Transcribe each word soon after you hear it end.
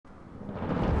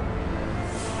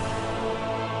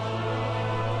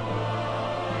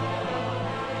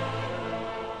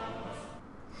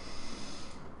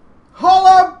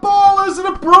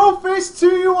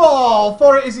all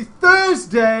for it. Is it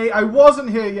Thursday? I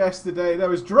wasn't here yesterday. There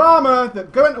was drama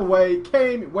that went away,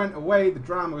 came, it went away. The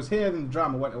drama was here, then the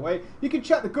drama went away. You can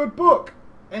check the good book.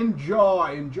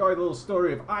 Enjoy the little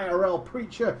story of IRL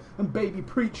Preacher and Baby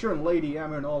Preacher and Lady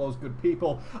Emma and all those good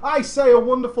people. I say a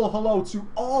wonderful hello to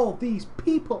all these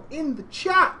people in the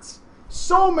chat.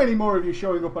 So many more of you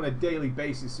showing up on a daily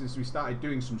basis since we started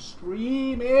doing some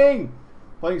streaming.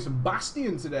 Playing some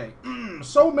Bastion today.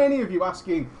 So many of you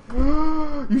asking,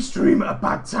 you stream at a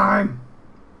bad time.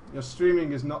 Your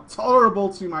streaming is not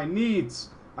tolerable to my needs.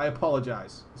 I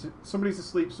apologize. Somebody's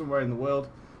asleep somewhere in the world.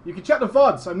 You can check the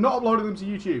VODs. I'm not uploading them to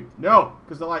YouTube. No,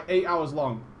 because they're like 8 hours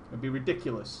long. It'd be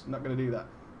ridiculous. I'm not going to do that.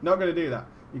 Not going to do that.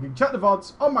 You can check the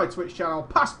VODs on my Twitch channel.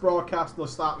 Past broadcast, they'll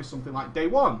start with something like day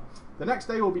 1. The next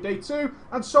day will be day 2,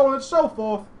 and so on and so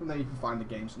forth. And then you can find the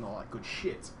games and all that good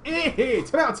shit.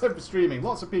 10 out of 10 for streaming.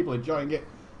 Lots of people enjoying it.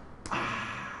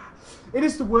 It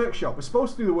is the workshop. We're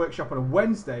supposed to do the workshop on a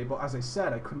Wednesday, but as I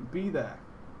said, I couldn't be there.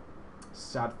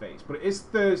 Sad face. But it is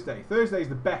Thursday. Thursday is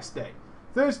the best day.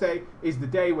 Thursday is the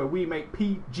day where we make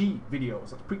PG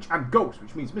videos. That's Preach and Ghost,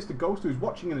 which means Mr. Ghost, who's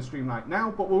watching in the stream right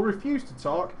now, but will refuse to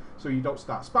talk, so you don't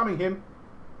start spamming him.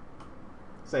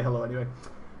 Say hello anyway.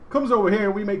 Comes over here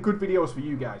and we make good videos for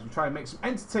you guys. We try and make some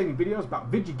entertaining videos about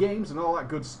video games and all that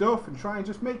good stuff and try and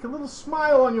just make a little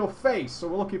smile on your face. So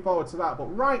we're looking forward to that.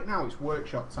 But right now it's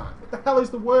workshop time. What the hell is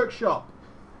the workshop?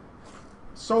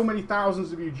 So many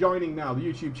thousands of you joining now, the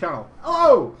YouTube channel.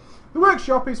 Hello! The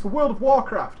workshop is for World of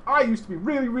Warcraft. I used to be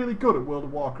really, really good at World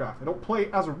of Warcraft. I don't play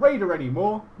it as a raider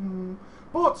anymore.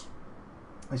 But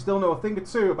I still know a thing or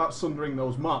two about sundering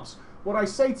those mobs. What I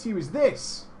say to you is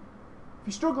this. If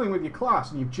you're struggling with your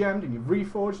class and you've gemmed and you've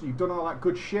reforged and you've done all that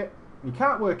good shit and you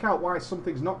can't work out why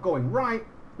something's not going right,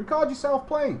 record yourself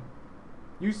playing.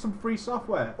 Use some free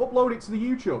software. Upload it to the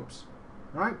YouTubes.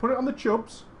 Right? Put it on the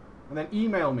Chubs and then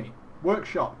email me.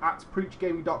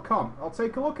 workshop@preachgaming.com. I'll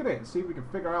take a look at it and see if we can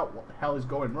figure out what the hell is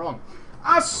going wrong.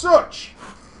 As such,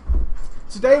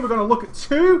 today we're going to look at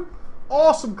 2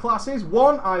 awesome classes.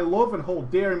 One I love and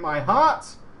hold dear in my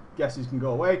heart. Guesses can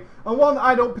go away. And one that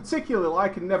I don't particularly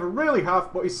like and never really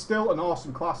have, but is still an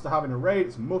awesome class to have in a raid.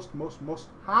 It's must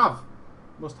have.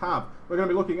 Must have. We're going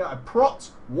to be looking at a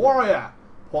Prot Warrior.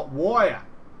 Prot Warrior.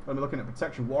 We're going to be looking at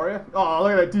Protection Warrior. Oh,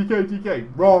 look at that. DK.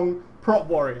 Wrong. Prot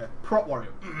Warrior. Prot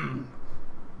Warrior.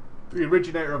 The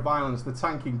originator of violence, the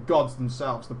tanking gods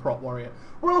themselves, the Prot Warrior.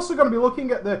 We're also going to be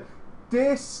looking at the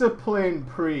Discipline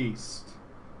Priest.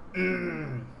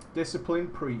 Discipline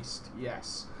Priest,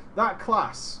 yes. That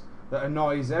class that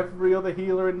annoys every other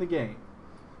healer in the game.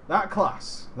 That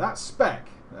class, that spec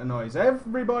that annoys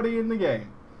everybody in the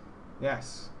game.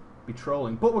 Yes, be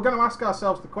trolling. But we're going to ask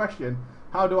ourselves the question,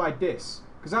 how do I diss?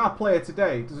 Because our player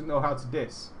today doesn't know how to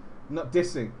diss. I'm not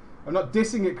dissing. I'm not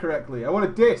dissing it correctly. I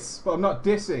want to diss, but I'm not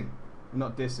dissing. I'm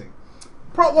not dissing.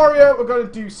 Prot Warrior, we're going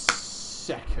to do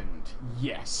second.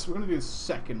 Yes, we're going to do the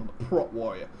second on the Prot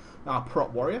Warrior. Now,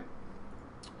 Prot Warrior,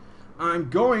 I'm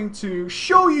going to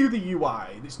show you the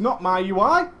UI. It's not my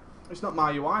UI. It's not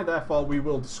my UI, therefore we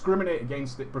will discriminate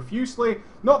against it profusely.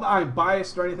 Not that I'm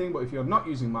biased or anything, but if you're not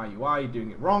using my UI, you're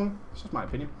doing it wrong. It's just my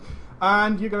opinion.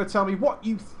 And you're going to tell me what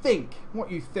you think.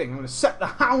 What you think. I'm going to set the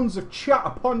hounds of chat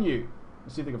upon you.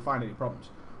 Let's see if they can find any problems.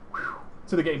 Whew.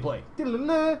 To the gameplay.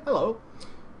 Hello.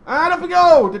 And up we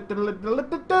go.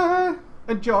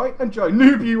 Enjoy.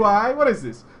 Noob UI. What is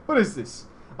this? What is this?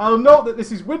 I'll note that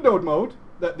this is windowed mode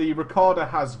that the recorder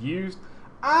has used.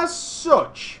 As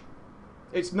such,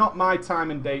 it's not my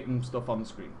time and date and stuff on the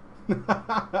screen.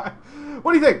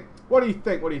 What do you think? What do you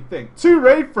think? What do you think? 2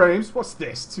 raid frames. What's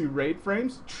this? 2 raid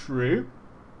frames? True.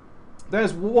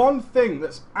 There's one thing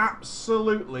that's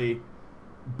absolutely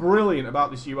brilliant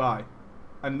about this UI,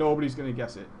 and nobody's going to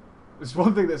guess it. There's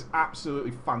one thing that's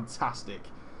absolutely fantastic.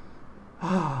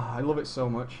 I love it so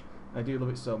much. I do love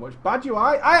it so much. Bad UI?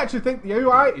 I actually think the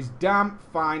UI is damn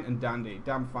fine and dandy.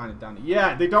 Damn fine and dandy.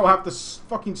 Yeah, they don't have the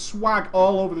fucking swag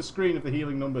all over the screen of the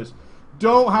healing numbers.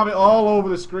 Don't have it all over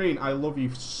the screen. I love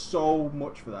you so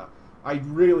much for that. I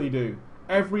really do.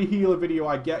 Every healer video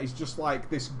I get is just like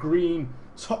this green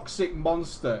toxic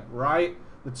monster, right?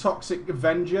 The toxic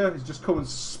Avenger has just come and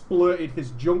splurted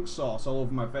his junk sauce all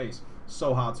over my face.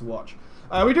 So hard to watch.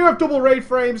 We do have double raid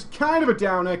frames, kind of a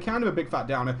downer, kind of a big fat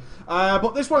downer,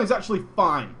 but this one is actually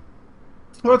fine.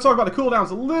 I want to talk about the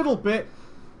cooldowns a little bit.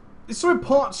 There's some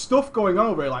important stuff going on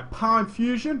over here, like Power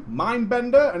Infusion,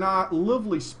 Mindbender, and our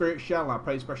lovely Spirit Shell, our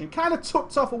Praise Expression, kind of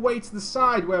tucked off away to the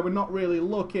side where we're not really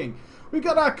looking. We've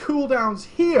got our cooldowns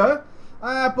here,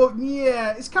 but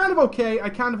yeah, it's kind of okay. I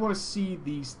kind of want to see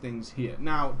these things here.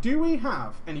 Now, do we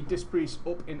have any Disc Priests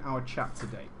up in our chat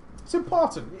today? It's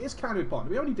important. It is kind of important.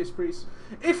 Do we have any Disc Priests?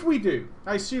 If we do,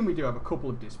 I assume we do have a couple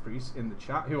of Disc Priests in the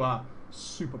chat who are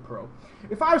super pro.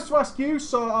 If I was to ask you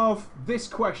sort of this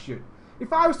question,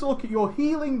 if I was to look at your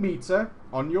healing meter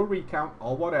on your recount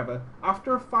or whatever,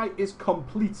 after a fight is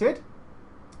completed,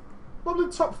 what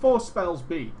would the top 4 spells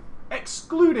be?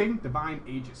 Excluding Divine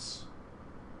Aegis.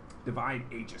 Divine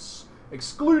Aegis.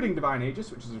 Excluding Divine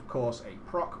Aegis, which is of course a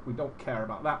proc, we don't care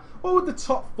about that. What would the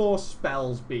top 4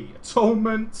 spells be?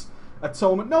 Atonement,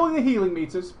 no, in the healing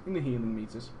meters, in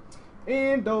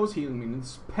those healing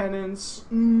meters. Penance,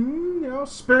 you know,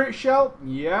 Spirit Shell,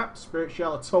 yeah, Spirit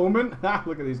Shell, Atonement,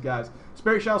 look at these guys.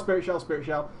 Spirit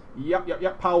Shell,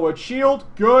 yep, Power Word Shield,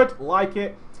 good, like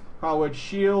it. Power Word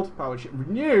Shield,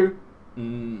 Renew,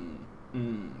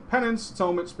 Penance,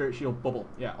 Atonement, Spirit Shield, Bubble,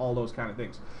 yeah, all those kind of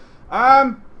things.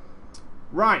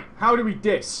 Right, how do we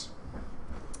diss?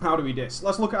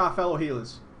 Let's look at our fellow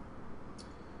healers.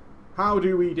 How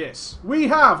do we diss? We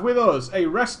have with us a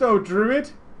Resto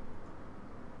Druid.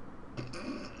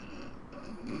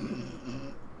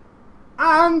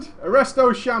 And a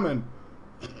Resto Shaman.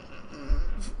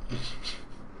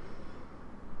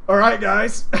 Alright,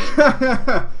 guys.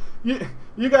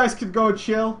 you guys can go and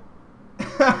chill.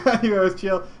 You guys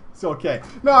chill. It's okay.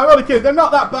 No, I'm only kidding. They're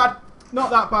not that bad. Not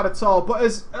that bad at all. But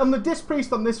as on the Disc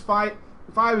Priest on this fight,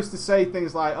 if I was to say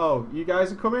things like, "Oh, you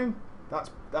guys are coming," that's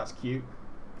cute.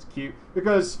 It's cute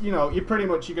because you know you're going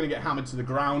to get hammered to the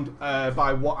ground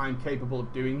by what I'm capable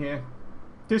of doing here.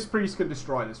 Disc Priest can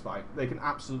destroy this fight. They can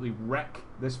absolutely wreck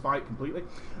this fight completely.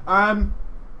 But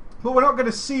we're not going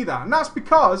to see that, and that's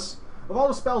because of all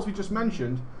the spells we just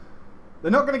mentioned.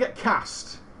 They're not going to get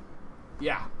cast.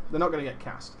 Yeah, they're not going to get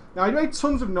cast. Now I made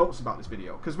tons of notes about this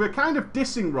video because we're kind of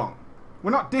dissing wrong. We're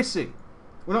not dissing.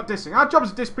 Our job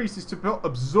as a Disc Priest is to put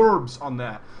absorbs on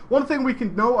there. One thing we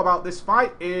can know about this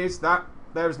fight is that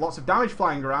there's lots of damage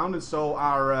flying around, and so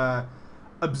our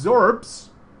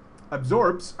absorbs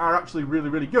are actually really,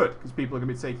 really good because people are going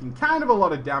to be taking kind of a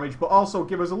lot of damage, but also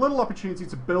give us a little opportunity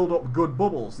to build up good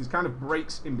bubbles. These kind of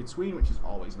breaks in between, which is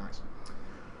always nice.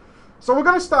 So we're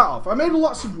going to start off. I made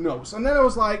lots of notes, and then I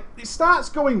was like, it starts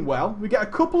going well. We get a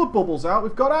couple of bubbles out.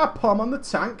 We've got our Pom on the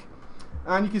tank.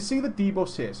 And you can see the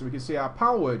debuffs here. So we can see our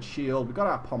Power Word Shield. We've got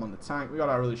our Pom on the tank. We've got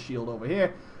our other shield over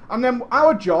here. And then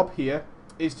our job here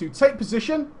is to take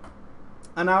position.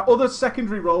 And our other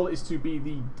secondary role is to be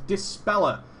the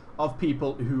dispeller of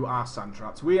people who are sand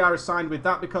trapped. We are assigned with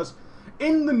that because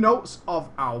in the notes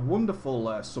of our wonderful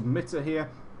submitter here,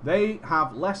 they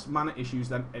have less mana issues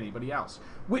than anybody else,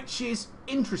 which is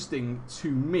interesting to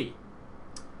me.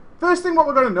 First thing what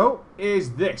we're going to note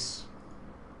is this.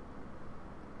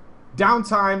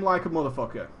 Downtime like a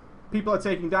motherfucker. People are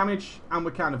taking damage and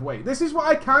we're kind of waiting. This is what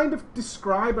I kind of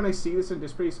describe when I see this in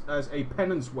Disc Priest as a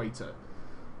penance waiter.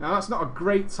 Now that's not a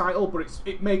great title, but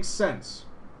it makes sense.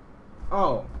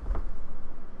 Oh.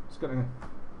 Just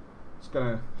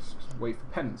gonna wait for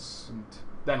penance and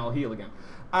then I'll heal again.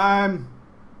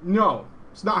 No,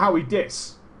 it's not how we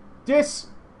diss. Diss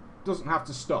doesn't have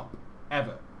to stop.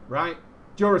 Ever. Right?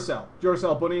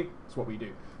 Duracell bunny, that's what we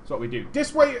do. That's what we do.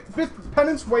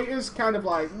 Penance waiters kind of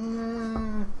like,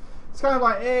 it's kind of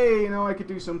like, hey, you know, I could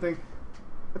do something.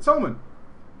 Atonement.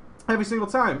 Every single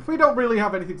time. If we don't really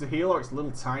have anything to heal, or it's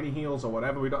little tiny heals or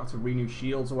whatever, we don't have to renew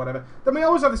shields or whatever, then we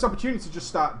always have this opportunity to just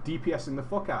start DPSing the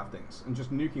fuck out of things and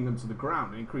just nuking them to the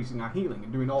ground and increasing our healing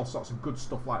and doing all sorts of good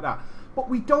stuff like that. But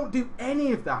we don't do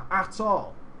any of that at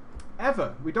all.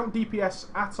 Ever. We don't DPS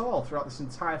at all throughout this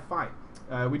entire fight.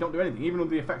 We don't do anything, even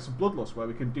under the effects of Bloodlust, where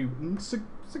we can do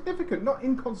significant, not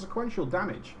inconsequential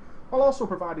damage, while also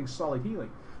providing solid healing,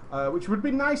 which would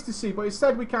be nice to see, but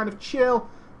instead we kind of chill,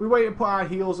 we wait and put our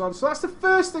heals on. So that's the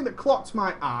first thing that clocked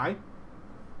my eye.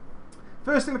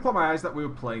 First thing that clocked my eye is that we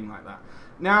were playing like that.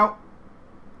 Now,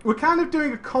 we're kind of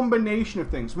doing a combination of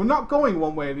things. We're not going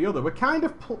one way or the other. We're kind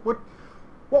of...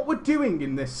 what we're doing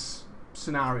in this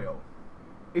scenario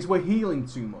is we're healing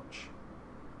too much.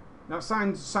 Now, it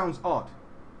sounds odd,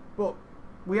 but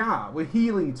we're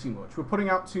healing too much. We're putting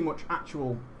out too much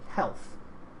actual health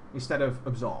instead of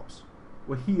absorbs.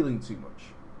 We're healing too much,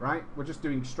 right? We're just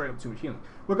doing straight up too much healing.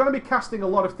 We're going to be casting a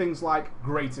lot of things like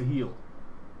Greater Heal,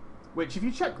 which if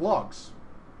you check logs,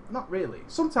 not really.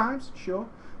 Sometimes, sure,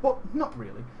 but not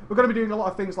really. We're going to be doing a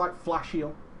lot of things like Flash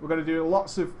Heal. We're going to do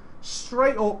lots of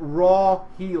straight up raw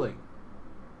healing.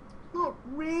 Not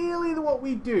really what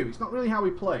we do. It's not really how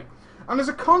we play. And as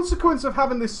a consequence of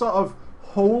having this sort of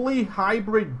holy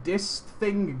hybrid disc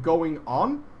thing going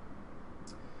on,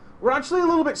 we're actually a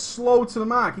little bit slow to the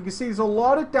mark. You can see there's a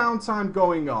lot of downtime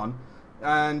going on,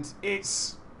 and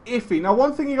it's iffy. Now,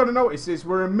 one thing you got to notice is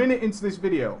we're a minute into this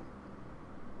video.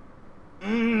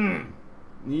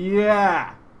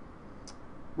 Yeah.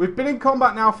 We've been in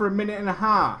combat now for 1.5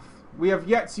 minutes. We have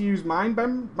yet to use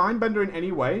Mindbender in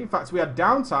any way. In fact, we had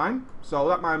downtime, so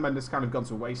that Mindbender's kind of gone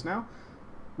to waste now.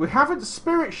 We haven't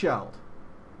Spirit Shelled.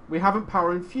 We haven't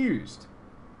Power Infused.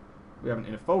 We haven't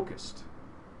Inner Focused.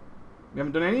 We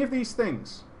haven't done any of these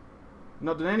things. We've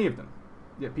not done any of them.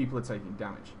 Yet people are taking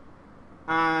damage.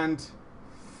 And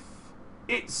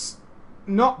it's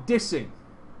not dissing.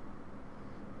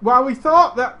 While we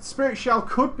thought that Spirit Shell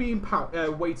could be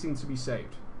waiting to be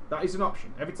saved. That is an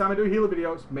option. Every time I do healer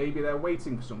videos, maybe they're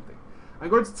waiting for something. I'm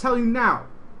going to tell you now,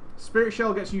 Spirit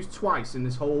Shell gets used twice in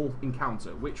this whole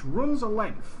encounter, which runs a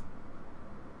length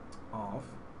of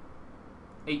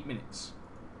 8 minutes.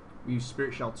 We use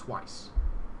Spirit Shell twice.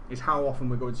 Is how often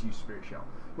we're going to use Spirit Shell.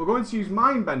 We're going to use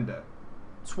Mindbender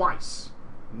twice,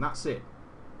 and that's it.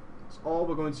 That's all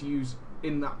we're going to use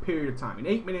in that period of time. In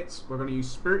 8 minutes, we're going to use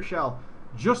Spirit Shell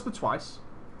just the twice,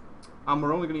 and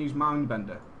we're only going to use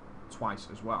Mindbender twice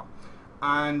as well.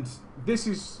 And this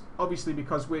is obviously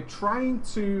because we're trying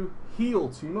to heal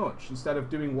too much instead of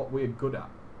doing what we're good at,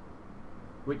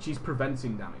 which is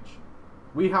preventing damage.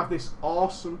 We have this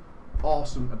awesome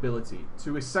ability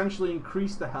to essentially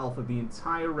increase the health of the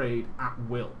entire raid at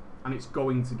will, and it's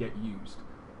going to get used,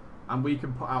 and we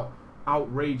can put out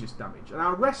outrageous damage. And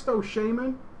our Resto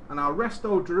Shaman and our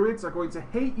Resto Druids are going to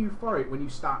hate you for it when you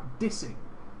start dissing,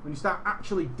 when you start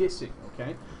actually dissing.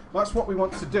 Okay, that's what we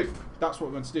want to do. That's what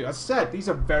we want to do. As I said, these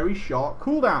are very short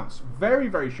cooldowns, very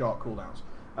short cooldowns.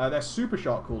 They're super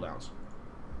short cooldowns,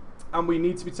 and we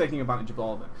need to be taking advantage of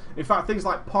all of them. In fact, things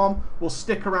like Pom will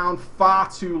stick around far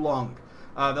too long.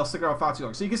 They'll stick around far too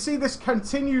long. So you can see this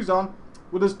continues on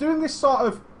with us doing this sort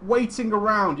of waiting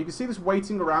around. You can see this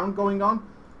waiting around going on.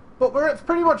 But we're at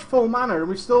pretty much full mana, and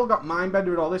we've still got Mindbender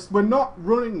and all this. We're not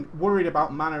worried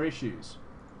about mana issues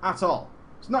at all.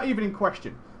 It's not even in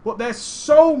question. But there's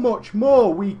so much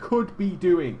more we could be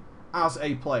doing as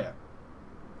a player.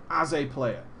 As a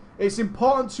player. It's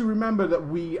important to remember that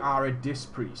we are a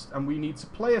Disc Priest, and we need to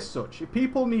play as such. If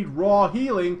people need raw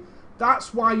healing,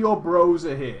 that's why your bros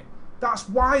are here. That's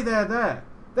why they're there.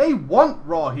 They want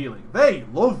raw healing. They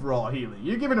love raw healing.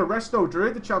 You're giving a Resto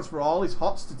Druid the chance for all his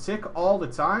hots to tick all the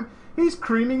time. He's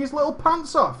creaming his little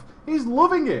pants off. He's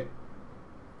loving it.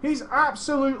 He's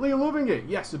absolutely loving it.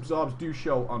 Yes, absorbs do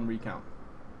show on recount.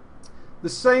 The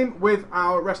same with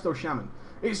our Resto Shaman.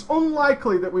 It's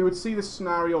unlikely that we would see this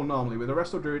scenario normally with a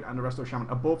Resto Druid and a Resto Shaman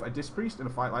above a Disc Priest in a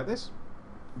fight like this.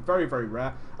 Very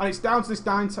rare. And it's down to this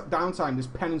downtime, this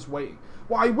penance waiting.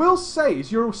 What I will say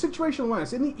is your situational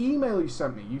awareness. In the email you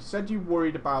sent me, you said you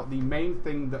worried about the main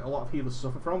thing that a lot of healers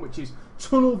suffer from, which is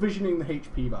tunnel visioning the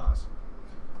HP bars.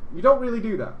 You don't really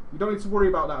do that. You don't need to worry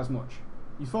about that as much.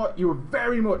 You thought you were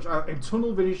very much in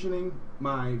tunnel visioning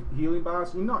my healing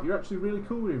bars. You're not. You're actually really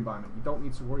cool with your environment. You don't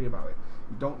need to worry about it.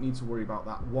 You don't need to worry about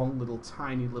that one little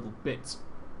tiny little bit.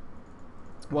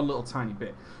 One little tiny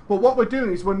bit. But what we're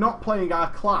doing is we're not playing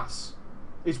our class.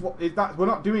 We're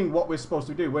not doing what we're supposed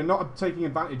to do. We're not taking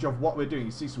advantage of what we're doing.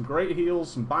 You see some greater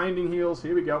heals, some binding heals.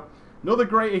 Here we go. Another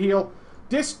greater heal.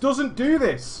 Disc doesn't do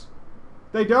this.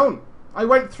 They don't. I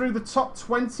went through the top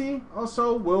 20 or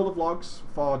so World of Logs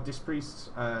for Disc Priests,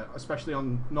 especially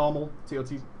on normal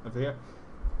TOT over here.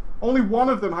 Only one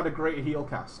of them had a greater heal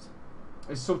cast.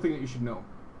 It's something that you should know.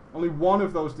 Only one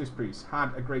of those Disc Priests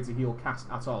had a greater heal cast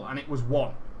at all, and it was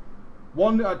one.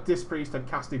 One Disc Priest had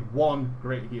casted one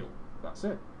greater heal. That's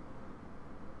it.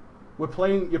 You're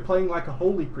playing like a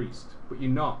holy priest, but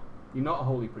you're not. You're not a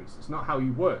holy priest. It's not how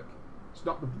you work. It's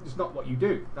not what you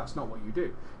do. That's not what you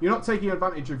do. You're not taking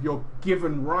advantage of your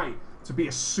given right to be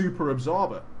a super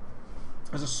absorber.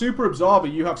 As a super absorber,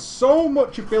 you have so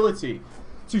much ability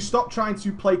to stop trying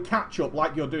to play catch up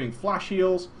like you're doing. Flash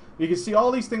heals. You can see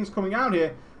all these things coming out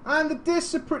here, and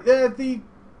the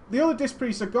other Disc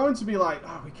Priests are going to be like,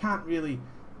 oh, we can't really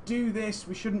do this.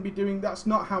 We shouldn't be doing. That's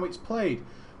not how it's played.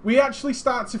 We actually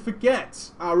start to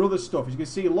forget our other stuff. As you can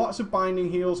see, lots of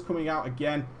binding heals coming out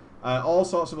again. All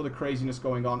sorts of other craziness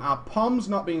going on. Our Pom's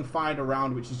not being fired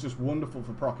around, which is just wonderful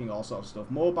for proccing all sorts of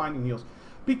stuff. More binding heals.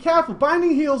 Be careful.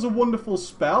 Binding heal's a wonderful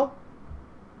spell.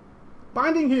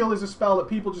 Binding heal is a spell that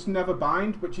people just never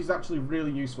bind, which is actually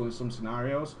really useful in some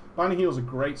scenarios. Binding heal is a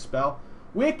great spell.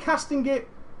 We're casting it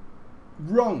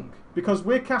wrong, because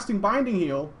we're casting binding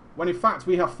heal when in fact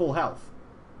we have full health.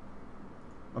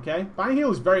 Okay? Binding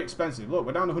heal is very expensive. Look,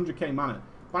 we're down to 100k mana.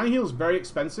 Binding heal is very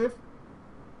expensive.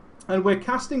 And we're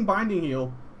casting binding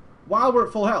heal while we're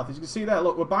at full health. As you can see there,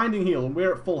 look, we're binding heal and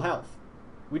we're at full health.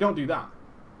 We don't do that.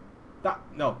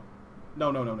 No,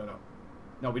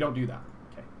 we don't do that.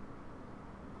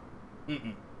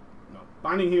 Okay. No.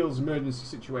 Binding Heal is emergency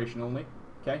situation only.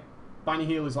 Okay? Binding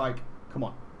Heal is like, come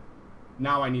on.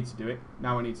 Now I need to do it.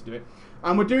 Now I need to do it.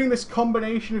 And we're doing this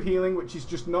combination of healing, which is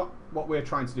just not what we're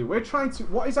trying to do. We're trying to...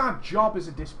 What is our job as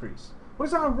a Disc Priest? What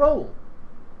is our role?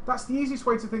 That's the easiest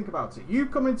way to think about it. You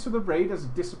come into the raid as a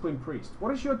Disciplined Priest.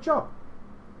 What is your job?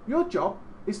 Your job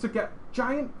is to get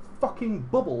giant fucking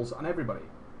bubbles on everybody.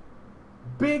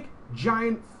 Big,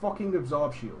 giant fucking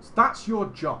absorb shields. That's your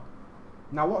job.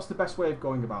 Now, what's the best way of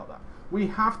going about that? We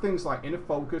have things like Inner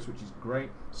Focus, which is great.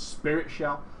 Spirit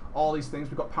Shell. All these things.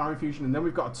 We've got Power Infusion, and then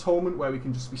we've got Atonement, where we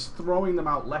can just be throwing them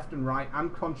out left and right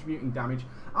and contributing damage.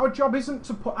 Our job isn't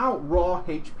to put out raw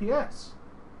HPS.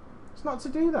 It's not to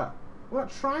do that. We're not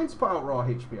trying to put out raw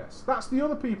HPS. That's the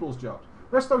other people's job.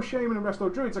 Resto Shaman and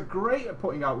Resto Druids are great at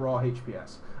putting out raw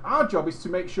HPS. Our job is to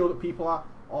make sure that people are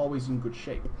always in good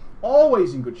shape.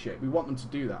 Always in good shape. We want them to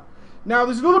do that. Now,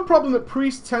 there's another problem that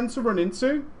priests tend to run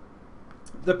into.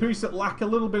 The priests that lack a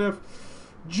little bit of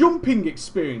jumping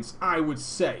experience, I would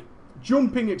say.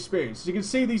 Jumping experience. As you can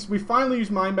see, we finally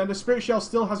used Mindbender. Spirit Shell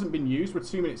still hasn't been used. We're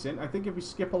 2 minutes in. I think if we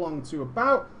skip along to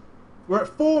about... We're at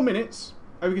 4 minutes.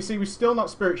 And we can see we're still not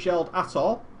Spirit Shelled at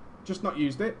all. Just not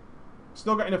used it.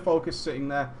 Still got Inner Focus sitting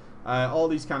there. All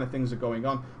these kind of things are going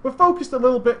on. We're focused a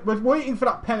little bit. We're waiting for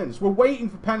that Penance. We're waiting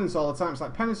for Penance all the time. It's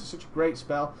like, Penance is such a great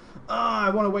spell. I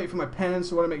want to wait for my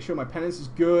Penance. I want to make sure my Penance is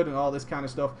good and all this kind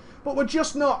of stuff. But we're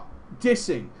just not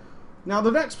dissing. Now,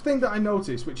 the next thing that I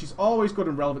noticed, which is always good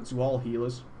and relevant to all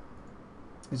healers,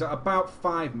 is that about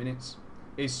 5 minutes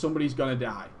is somebody's going to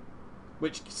die.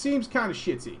 Which seems kind of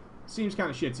shitty. Seems kind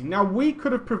of shitty. Now, we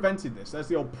could have prevented this. There's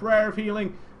the old Prayer of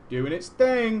Healing doing its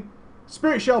thing.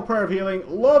 Spirit Shell Prayer of Healing.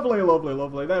 Lovely, lovely,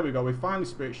 lovely. There we go. We finally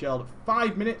Spirit Shelled at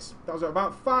 5 minutes. That was at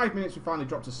about 5 minutes. We finally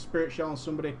dropped a Spirit Shell on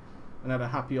somebody and had a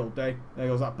happy old day. There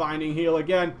goes that Binding Heal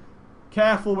again.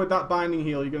 Careful with that Binding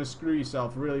Heal. You're going to screw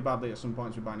yourself really badly at some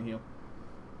points with Binding Heal.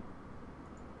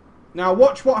 Now,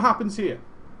 watch what happens here.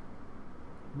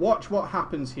 Watch what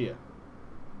happens here.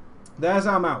 There's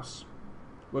our mouse.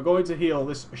 We're going to heal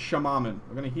this Shaman.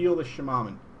 We're going to heal this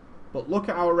Shaman. But look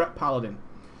at our Ret Paladin.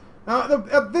 Now,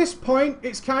 at this point,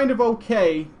 it's kind of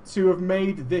okay to have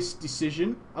made this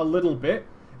decision a little bit.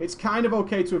 It's kind of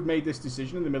okay to have made this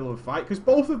decision in the middle of a fight, because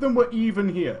both of them were even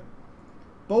here.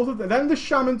 Both of them. Then the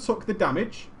Shaman took the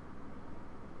damage.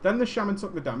 Then the Shaman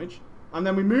took the damage. And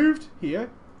then we moved here.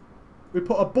 We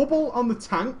put a bubble on the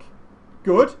tank.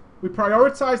 Good. We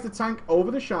prioritized the tank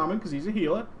over the Shaman, because he's a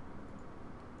healer.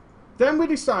 Then we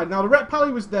decided, now the Ret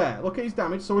Pally was there. Look at his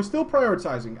damage, so we're still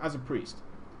prioritizing as a priest.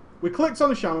 We clicked on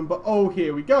the Shaman, but oh,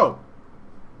 here we go.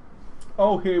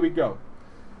 Oh, here we go.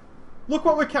 Look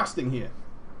what we're casting here.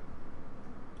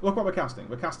 Look what we're casting.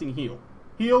 We're casting Heal.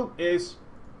 Heal is...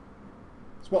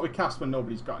 It's what we cast when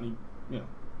nobody's got any, you know...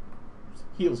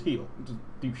 Heal's heal. We just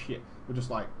do shit. We're just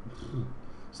like...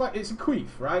 It's like, it's a queef,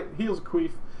 right? Heal's a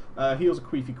queef. Heal's a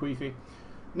queefy.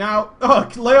 Now, oh,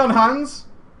 lay on hands.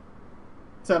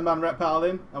 10-man Ret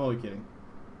Paladin. I'm only kidding.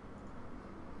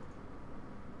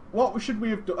 What should we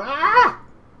have done? Ah!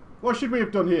 What should we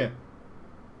have done here?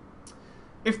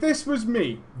 If this was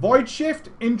me, Void Shift,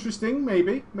 interesting,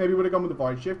 maybe. Maybe would have gone with the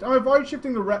Void Shift. Am I Void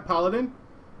Shifting the Ret Paladin?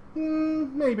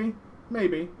 Maybe.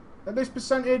 At this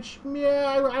percentage,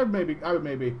 yeah, I would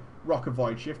maybe rock a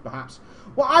Void Shift, perhaps.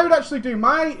 What I would actually do,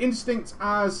 my instinct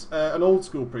as an old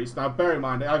school priest, now bear in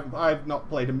mind, I've not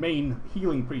played a main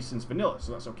healing priest since vanilla,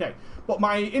 so that's okay. But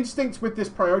my instinct with this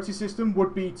priority system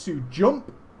would be to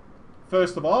jump,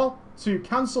 first of all, to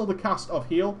cancel the cast of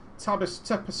heal, tap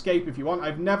escape if you want.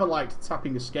 I've never liked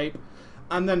tapping escape,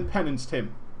 and then penanced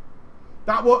him.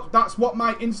 That's what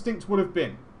my instinct would have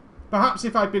been. Perhaps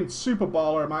if I'd been super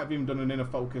baller, I might have even done an Inner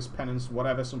Focus, penance,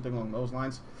 whatever, something along those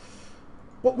lines.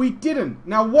 But we didn't.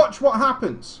 Now watch what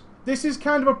happens. This is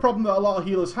kind of a problem that a lot of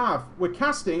healers have. We're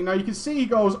casting, now you can see he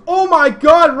goes, oh my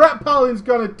god, Ret Paladin's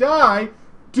gonna die!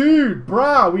 Dude,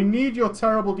 brah, we need your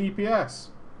terrible DPS.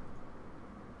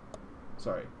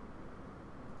 Sorry.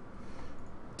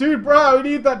 Dude, bro, we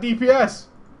need that DPS.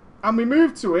 And we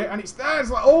moved to it, and it's there. It's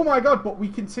like, oh my god. But we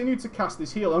continue to cast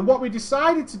this heal. And what we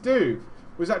decided to do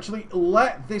was actually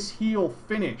let this heal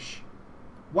finish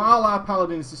while our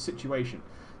Paladin is the situation.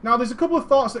 Now, there's a couple of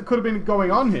thoughts that could have been going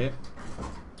on here.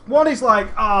 One is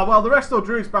like, well, the Resto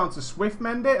Druid's bound to Swift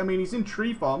Mend it. I mean, he's in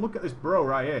tree form. Look at this bro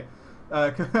right here.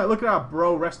 Look at our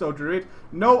bro Resto Druid.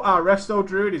 No, our Resto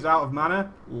Druid is out of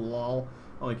mana. Lol.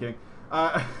 Only kidding.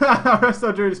 Our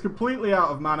Resto Druid is completely out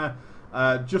of mana,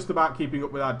 just about keeping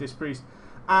up with our Disc Priest.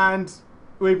 And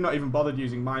we've not even bothered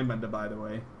using Mindbender, by the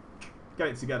way. Get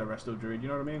it together, Resto Druid, you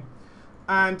know what I mean?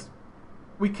 And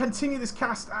we continue this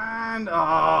cast, and...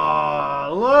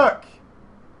 oh, look!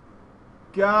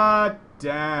 God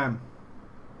damn.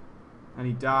 And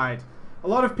he died. A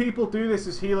lot of people do this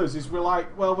as healers, is we're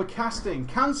like, well, we're casting.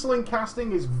 Cancelling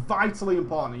casting is vitally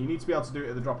important. You need to be able to do it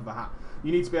at the drop of a hat.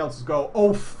 You need to be able to go,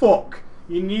 oh fuck.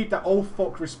 You need that oh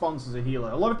fuck response as a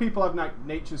healer. A lot of people have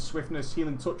nature's swiftness,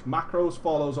 healing touch macros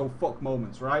for those oh fuck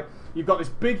moments, right? You've got this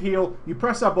big heal, you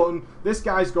press that button, this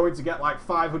guy's going to get like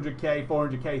 500k,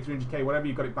 400k, 300k, whatever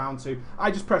you've got it bound to. I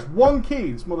just press one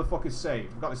key, this motherfucker's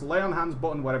saved. I've got this lay on hands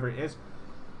button, whatever it is.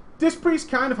 Disc Priest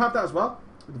kind of have that as well,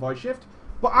 with the void shift.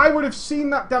 But I would have seen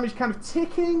that damage kind of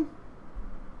ticking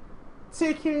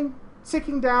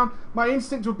down. My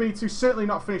instinct would be to certainly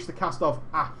not finish the cast off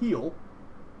a heal.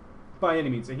 By any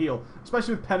means, a heal.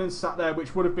 Especially with Penance sat there,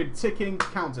 which would have been ticking,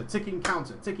 counter, ticking,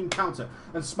 counter, ticking, counter,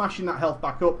 and smashing that health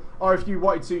back up. Or if you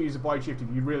wanted to use a void shift,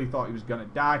 if you really thought he was going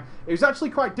to die. It was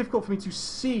actually quite difficult for me to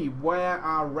see where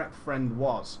our rep friend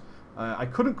was. I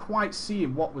couldn't quite see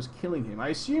him, what was killing him. I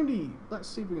assumed he... Let's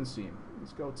see if we can see him.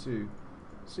 Let's go to...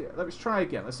 Let's try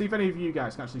again. Let's see if any of you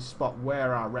guys can actually spot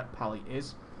where our rep pally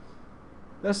is.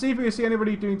 Let's see if we can see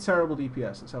anybody doing terrible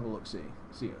DPS. Let's have a look. See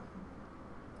ya.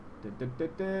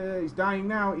 He's dying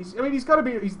now. I mean, he's got to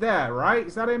be... He's there, right?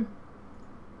 Is that him?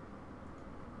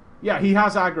 Yeah, he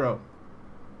has aggro.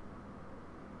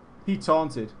 He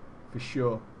taunted. For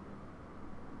sure.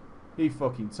 He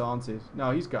fucking taunted.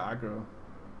 No, he's got aggro.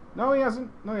 No, he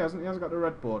hasn't. No, he hasn't. He hasn't got the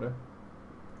red border.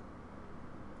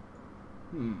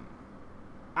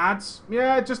 Ads.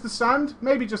 Yeah, just the sand.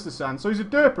 Maybe just the sand. So he's a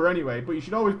derper anyway, but you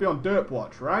should always be on derp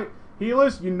watch, right?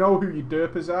 Healers, you know who your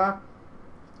derpers are.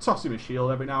 Toss him a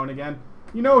shield every now and again.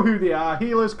 You know who they are.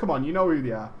 Healers, come on, you know who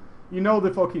they are. You know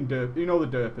the fucking derp. You know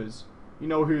the derpers. You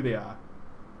know who they are.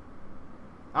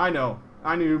 I know.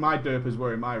 I knew who my derpers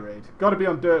were in my raid. Gotta be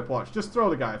on derp watch. Just throw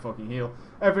the guy a fucking heal.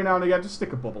 Every now and again, just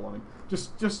stick a bubble on him.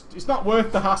 Just, it's not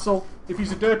worth the hassle. If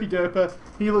he's a derpy derper,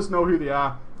 healers know who they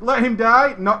are. Let him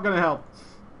die, not gonna help.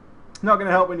 Not going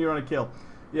to help when you're on a kill.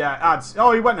 Yeah, ads.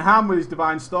 Oh, he went ham with his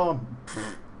Divine Storm.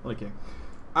 Okay.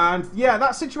 And yeah,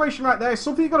 that situation right there is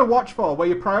something you've got to watch for, where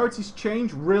your priorities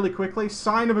change really quickly.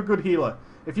 Sign of a good healer.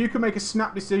 If you can make a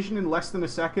snap decision in less than a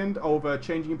second over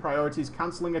changing priorities,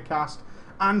 cancelling a cast,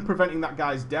 and preventing that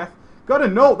guy's death, got to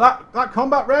note that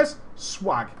combat res,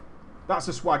 swag. That's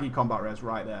a swaggy combat res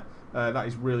right there. That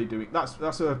is really doing...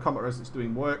 That's a combat res that's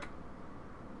doing work.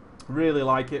 Really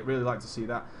like it. Really like to see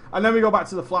that. And then we go back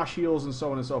to the flash heals and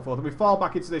so on and so forth. And we fall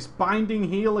back into this binding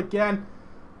heal again.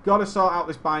 Got to sort out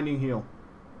this binding heal.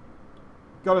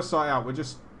 Got to sort it out. We're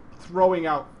just throwing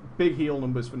out big heal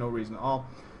numbers for no reason at all.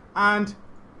 And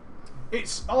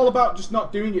it's all about just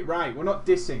not doing it right. We're not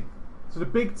dissing. So the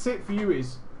big tip for you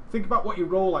is, think about what your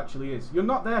role actually is. You're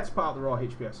not there to put out the raw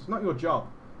HPS. It's not your job.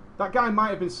 That guy might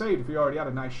have been saved if he already had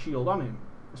a nice shield on him.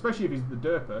 Especially if he's the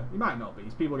derper. He might not be.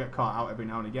 People get caught out every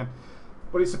now and again.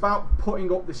 But it's about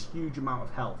putting up this huge amount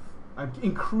of health. And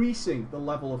increasing the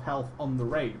level of health on the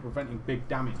raid. Preventing big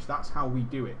damage. That's how we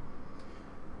do it.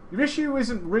 Your issue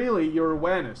isn't really your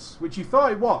awareness, which you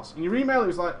thought it was. In your email it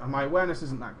was like, oh, my awareness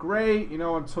isn't that great. You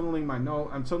know, I'm tunneling my note.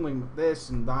 I'm tunneling this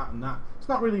and that and that. It's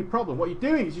not really a problem. What you're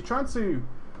doing is you're trying to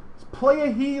play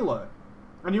a healer.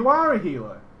 And you are a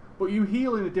healer. But you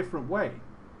heal in a different way.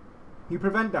 You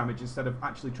prevent damage instead of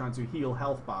actually trying to heal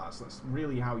health bars. That's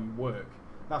really how you work.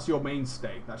 That's your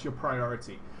mainstay. That's your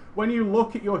priority. When you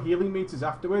look at your healing meters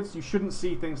afterwards, you shouldn't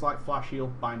see things like flash heal,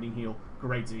 binding heal,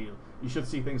 greater heal. You should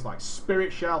see things like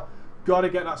spirit shell. Gotta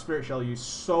get that spirit shell used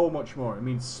so much more. It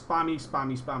means spammy,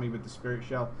 spammy, spammy with the spirit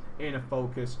shell, inner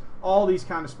focus. All these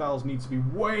kind of spells need to be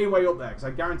way, way up there. Because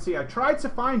I guarantee, I tried to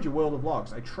find your World of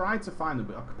Logs. I tried to find them,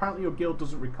 but apparently your guild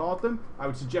doesn't record them. I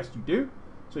would suggest you do,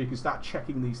 so you can start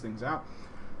checking these things out.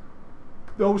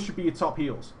 Those should be your top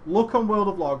heals. Look on World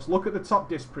of Logs, look at the top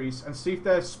Disc Priests, and see if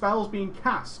there's spells being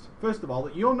cast, first of all,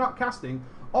 that you're not casting,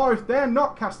 or if they're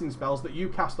not casting spells that you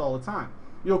cast all the time.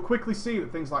 You'll quickly see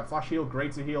that things like Flash Heal,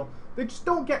 Greater Heal, they just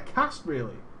don't get cast,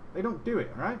 really. They don't do it,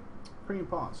 alright? Pretty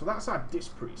important. So that's our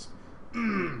Disc Priest.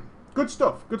 Good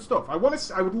stuff, good stuff. I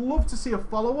would love to see a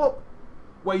follow-up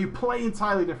where you play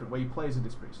entirely different, where you play as a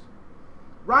Disc Priest.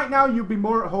 Right now, you'd be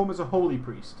more at home as a Holy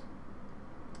Priest,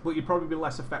 but you'd probably be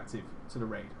less effective to the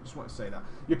raid. I just want to say that.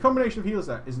 Your combination of healers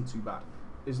there isn't too bad.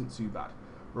 Isn't too bad.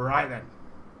 Right then.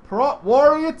 Prot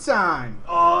Warrior time.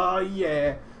 Oh,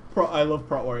 yeah. I love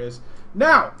Prot Warriors.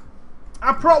 Now,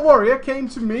 our Prot Warrior came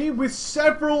to me with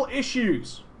several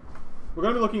issues. We're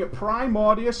going to be looking at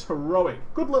Primordius Heroic.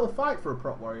 Good little fight for a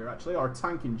Prot Warrior, actually, or a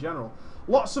tank in general.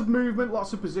 Lots of movement,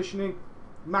 lots of positioning.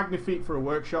 Magnifique for a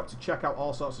workshop to check out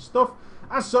all sorts of stuff.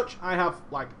 As such, I have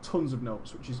like tons of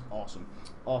notes, which is awesome.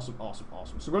 Awesome, awesome,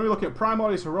 awesome. So we're going to be looking at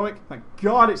Primordius Heroic. Thank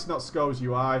God it's not Sco's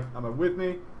UI. Am I with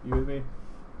me? You with me?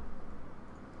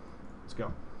 Let's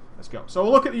go. Let's go. So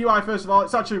we'll look at the UI first of all.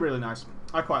 It's actually really nice.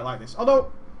 I quite like this. Although,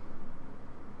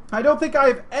 I don't think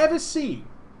I've ever seen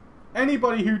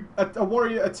anybody who, a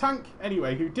warrior, a tank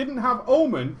anyway, who didn't have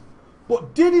Omen,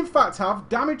 but did in fact have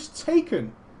damage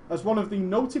taken as one of the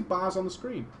noted bars on the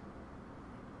screen.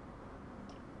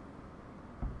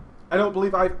 I don't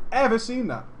believe I've ever seen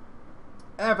that.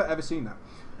 Ever seen that.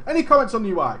 Any comments on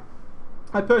the UI?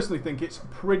 I personally think it's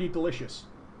pretty delicious.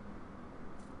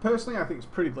 Personally, I think it's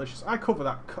pretty delicious. I cover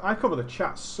the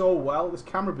chat so well. This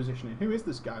camera positioning. Who is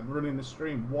this guy running the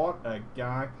stream? What a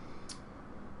guy.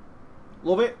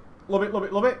 Love it. Love it, love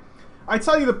it, love it. I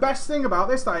tell you the best thing about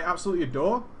this that I absolutely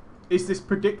adore is this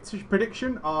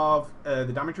prediction of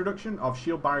the damage reduction of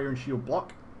shield barrier and shield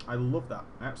block. I love that.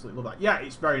 I absolutely love that. Yeah,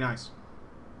 it's very nice.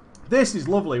 This is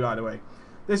lovely, by the way.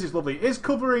 This is lovely. It is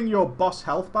covering your boss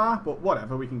health bar, but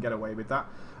whatever, we can get away with that.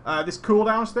 This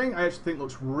cooldowns thing, I actually think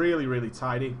looks really, really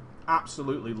tidy.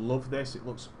 Absolutely love this.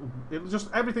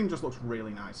 Everything just looks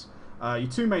really nice. Your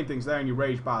two main things there and your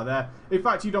rage bar there. In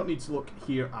fact, you don't need to look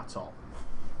here at all.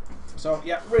 So,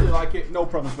 yeah, really like it. No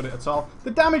problems with it at all.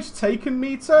 The damage taken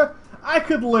meter, I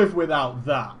could live without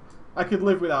that. I could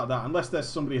live without that, unless there's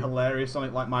somebody hilarious on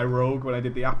it, like my rogue when I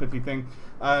did the apathy thing.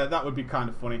 That would be kind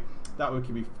of funny. That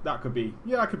could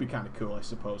be kind of cool, I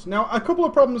suppose. Now, a couple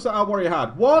of problems that our warrior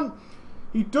had. One,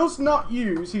 he does not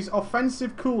use his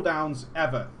offensive cooldowns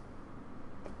ever.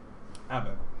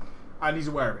 Ever. And he's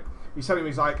aware of it. He said to me,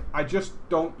 he's like, I just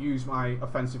don't use my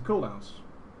offensive cooldowns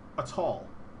at all.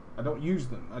 I don't use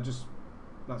them.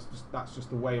 That's just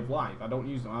the way of life. I don't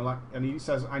use them. And he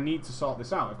says, I need to sort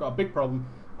this out. I've got a big problem.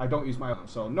 I don't use my own.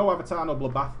 So no avatar, no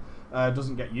bloodbath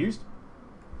doesn't get used.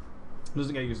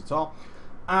 Doesn't get used at all.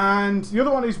 And the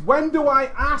other one is, when do I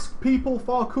ask people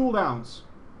for cooldowns?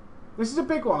 This is a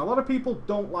big one. A lot of people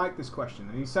don't like this question.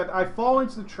 And he said, I fall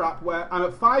into the trap where I'm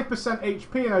at 5%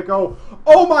 HP and I go,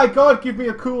 oh my god, give me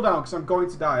a cooldown because I'm going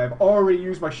to die. I've already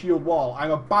used my shield wall.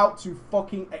 I'm about to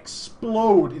fucking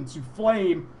explode into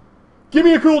flame. Give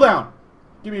me a cooldown.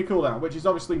 Give me a cooldown, which is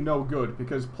obviously no good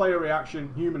because player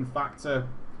reaction, human factor,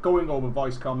 going over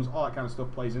voice comms, all that kind of stuff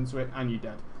plays into it and you're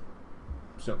dead.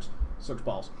 Sucks. Sucks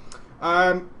balls.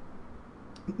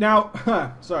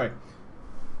 Now, sorry.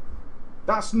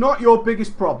 That's not your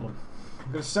biggest problem.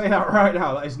 I'm going to say that right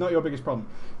now. That is not your biggest problem.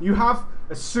 You have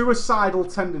a suicidal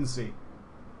tendency.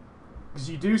 Because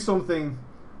you do something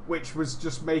which was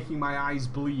just making my eyes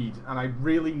bleed. And I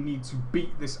really need to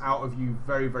beat this out of you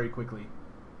very, very quickly.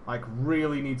 Like,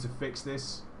 really need to fix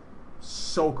this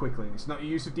so quickly. It's not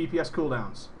your use of DPS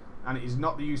cooldowns. And it is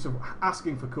not the use of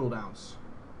asking for cooldowns.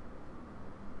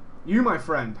 You, my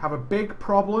friend, have a big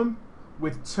problem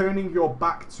with turning your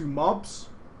back to mobs.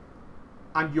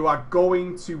 And you are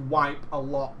going to wipe a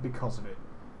lot because of it.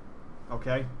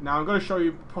 Okay? Now I'm going to show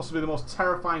you possibly the most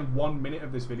terrifying 1 minute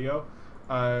of this video.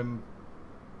 And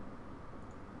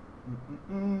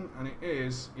it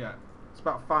is, yeah, it's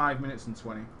about 5 minutes and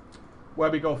 20. Where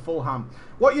we go full ham.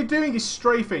 What you're doing is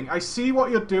strafing. I see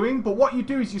what you're doing, but what you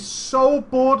do is you're so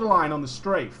borderline on the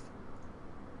strafe.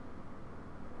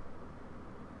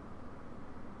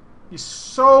 You're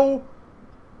so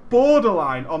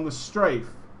borderline on the strafe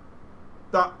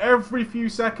that every few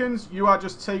seconds you are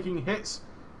just taking hits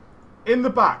in the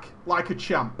back like a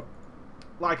champ.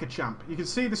 Like a champ. You can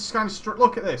see this kind of...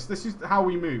 Look at this. This is how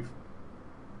we move.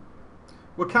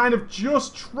 We're kind of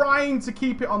just trying to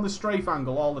keep it on the strafe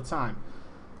angle all the time.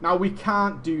 Now, we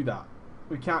can't do that.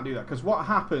 We can't do that. Because what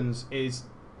happens is...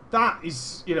 That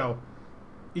is, you know...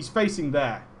 He's facing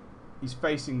there. He's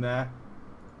facing there.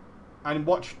 And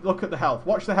watch... Look at the health.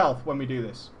 Watch the health when we do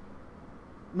this.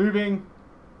 Moving...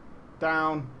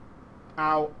 Down,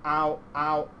 ow, ow,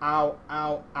 ow, ow,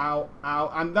 ow, ow,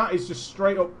 ow, and that is just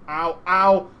straight up, ow,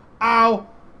 ow, ow,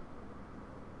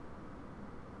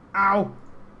 ow,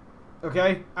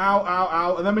 okay, ow, ow,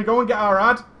 ow, and then we go and get our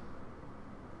ad,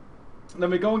 and then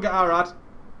we go and get our ad,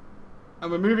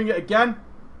 and we're moving it again,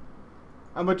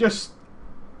 and we're just,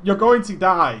 you're going to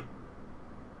die,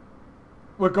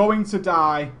 we're going to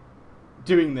die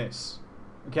doing this,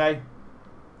 okay?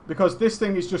 Because this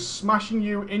thing is just smashing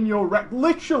you in your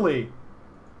literally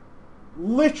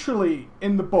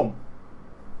in the bum.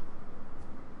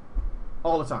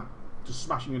 All the time. Just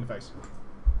smashing you in the face.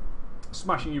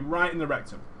 Smashing you right in the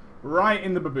rectum. Right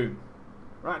in the baboon.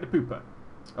 Right in the pooper.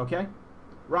 Okay?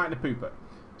 Right in the pooper.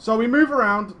 So we move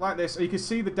around like this. And you can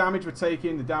see the damage we're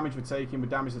taking, the damage we're taking, the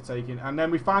damage we're taking. And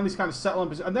then we find this kind of settle on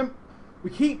position. And then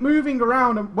we keep moving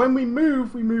around. And when we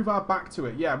move our back to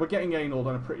it. Yeah, we're getting analed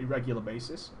on a pretty regular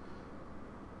basis.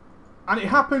 And it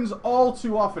happens all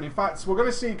too often. In fact, we're going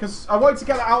to see, because I wanted to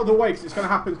get it out of the way, because it's going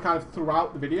to happen kind of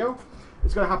throughout the video.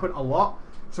 It's going to happen a lot.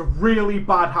 It's a really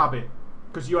bad habit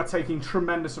because you are taking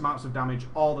tremendous amounts of damage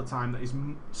all the time that is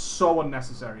so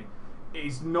unnecessary. It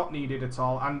is not needed at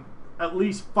all, and at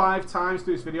least 5 times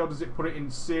through this video does it put it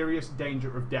in serious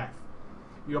danger of death.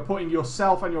 You're putting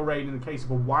yourself and your raid in the case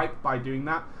of a wipe by doing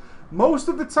that. Most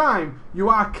of the time, you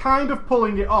are kind of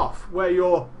pulling it off, where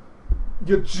you're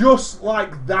just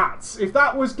like that. If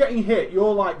that was getting hit,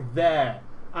 you're like there,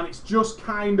 and it's just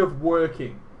kind of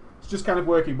working. It's just kind of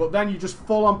working, but then you just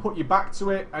full on put your back to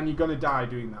it, and you're going to die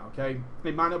doing that, okay?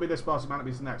 It might not be this boss, it might not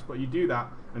be this next, but you do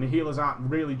that, and the healers aren't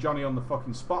really Johnny on the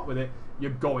fucking spot with it,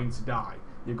 you're going to die.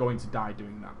 You're going to die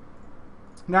doing that.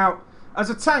 Now, as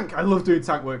a tank, I love doing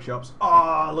tank workshops. Oh,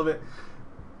 I love it.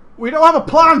 We don't have a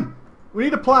plan. We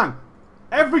need a plan.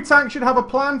 Every tank should have a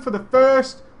plan for the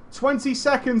first 20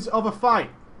 seconds of a fight.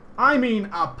 I mean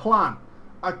a plan.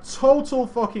 A total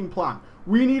fucking plan.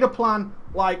 We need a plan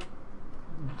like,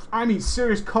 I mean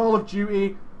serious Call of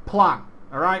Duty plan.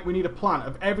 Alright? We need a plan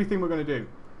of everything we're going to do.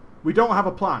 We don't have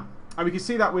a plan. And we can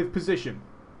see that with position.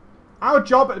 Our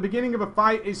job at the beginning of a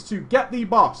fight is to get the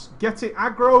boss. Get it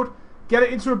aggroed. Get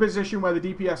it into a position where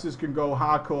the DPSers can go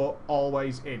hardcore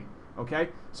always in. Okay?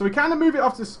 So we kind of move it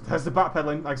off to... There's the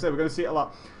backpedaling. Like I said, we're going to see it a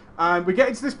lot. And we get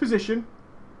into this position.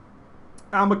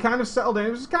 And we're kind of settled in. It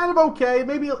was kind of okay.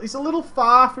 Maybe it's a little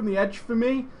far from the edge for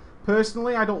me.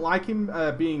 Personally, I don't like him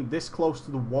being this close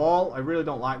to the wall. I really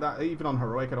don't like that. Even on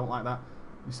Heroic, I don't like that.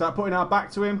 We start putting our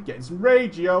back to him. Getting some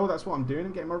rage, yo. That's what I'm doing.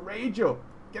 I'm getting my rage up.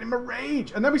 Getting my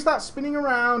rage. And then we start spinning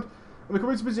around. And we come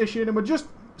into position. And we're just...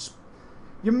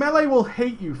 Your melee will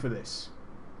hate you for this.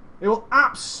 It will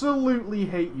absolutely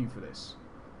hate you for this.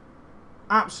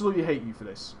 Absolutely hate you for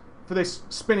this. For this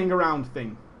spinning around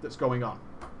thing that's going on.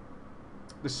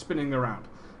 This spinning around.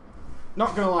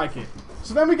 Not going to like it.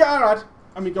 So then we get our ad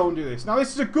and we go and do this. Now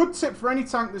this is a good tip for any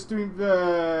tank that's doing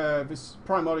this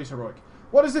Primordius Heroic.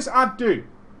 What does this ad do?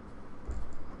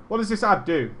 What does this ad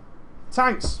do?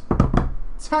 Tanks.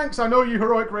 Tanks, I know you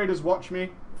Heroic Raiders watch me.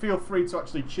 Feel free to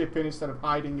actually chip in instead of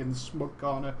hiding in the smug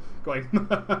corner going,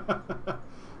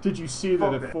 did you see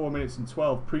that at 4 minutes and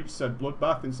 12 Preach said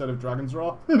Bloodbath instead of Dragon's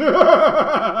Roar?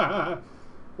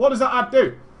 What does that ad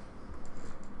do?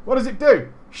 What does it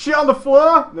do? Shit on the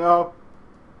floor? No.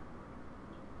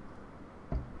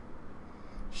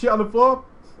 Shit on the floor?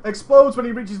 Explodes when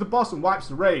he reaches the boss and wipes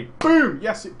the raid. Boom!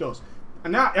 Yes, it does.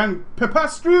 And that, and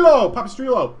Pipistrello!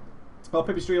 Well,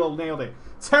 Pipistrello nailed it.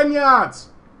 10 yards!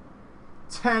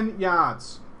 10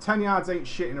 yards. 10 yards ain't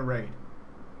shit in a raid.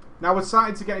 Now we're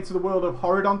starting to get into the world of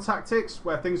Horadon tactics,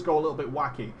 where things go a little bit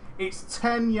wacky. It's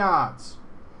 10 yards.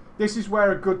 This is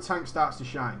where a good tank starts to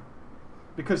shine.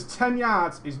 Because 10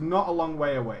 yards is not a long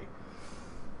way away.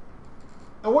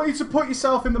 I want you to put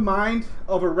yourself in the mind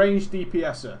of a ranged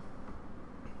DPSer.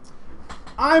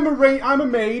 I'm a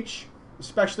mage,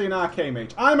 especially an arcane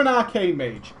mage. I'm an arcane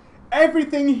mage.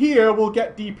 Everything here will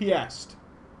get DPS'd.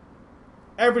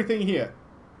 Everything here.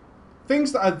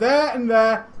 Things that are there and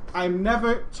there, I'm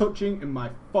never touching in my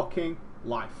fucking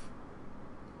life.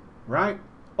 Right?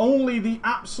 Only the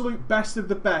absolute best of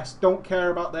the best don't care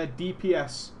about their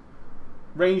DPS.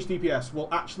 Ranged DPS will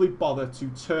actually bother to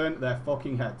turn their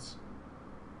fucking heads.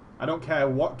 I don't care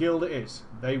what guild it is.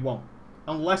 They won't.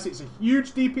 Unless it's a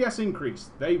huge DPS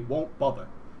increase, they won't bother.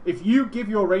 If you give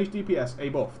your ranged DPS a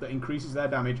buff that increases their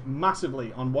damage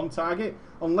massively on one target,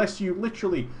 unless you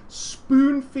literally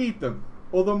spoon feed them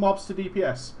other mobs to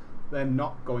DPS, they're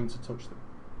not going to touch them.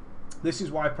 This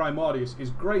is why Primordius is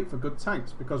great for good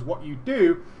tanks, because what you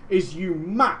do is you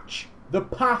match the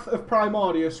path of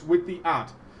Primordius with the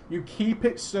ad. You keep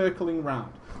it circling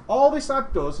round. All this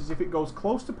ad does is if it goes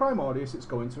close to Primordius, it's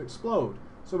going to explode.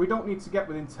 So we don't need to get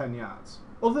within 10 yards.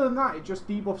 Other than that, it just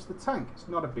debuffs the tank. It's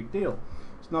not a big deal.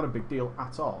 It's not a big deal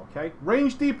at all, okay?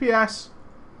 Ranged DPS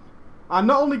are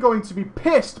not only going to be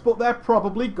pissed, but they're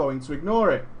probably going to ignore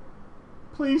it.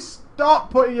 Please stop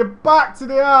putting your back to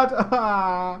the ad.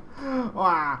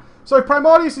 So if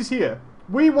Primordius is here,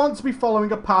 we want to be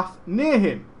following a path near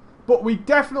him. But we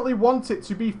definitely want it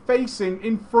to be facing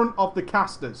in front of the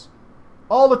casters.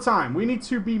 All the time. We need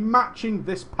to be matching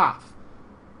this path.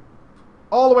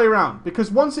 All the way around.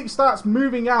 Because once it starts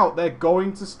moving out, they're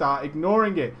going to start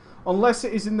ignoring it. Unless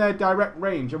it is in their direct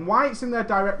range. And why it's in their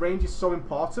direct range is so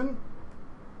important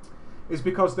is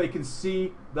because they can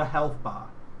see the health bar.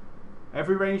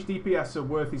 Every ranged DPSer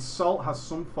worth his salt has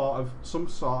some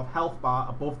sort of health bar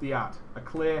above the ad. A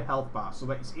clear health bar, so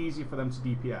that it's easy for them to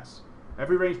DPS.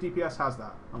 Every ranged DPS has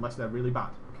that, unless they're really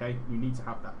bad, okay? You need to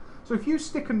have that. So if you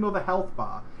stick another health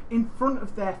bar in front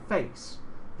of their face,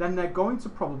 then they're going to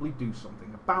probably do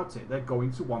something about it. They're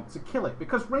going to want to kill it,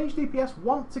 because ranged DPS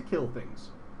want to kill things.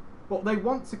 But they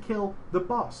want to kill the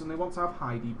boss and they want to have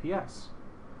high DPS.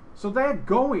 So they're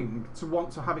going to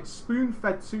want to have it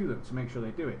spoon-fed to them to make sure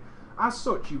they do it. As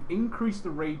such, you increase the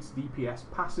raid's DPS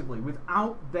passively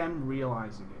without them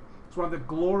realising it. It's one of the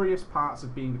glorious parts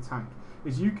of being a tank,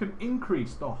 is you can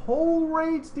increase the whole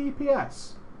raid's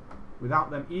DPS without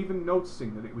them even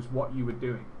noticing that it was what you were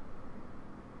doing.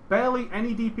 Barely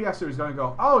any DPSer is going to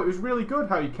go, oh, it was really good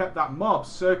how you kept that mob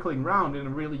circling round in a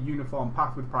really uniform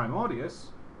path with Primordius.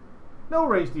 No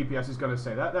ranged DPS is going to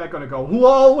say that. They're going to go,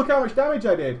 lol, look how much damage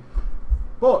I did.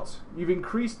 But you've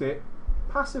increased it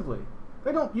passively.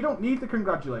 You don't need the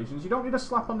congratulations. You don't need a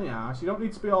slap on the ass. You don't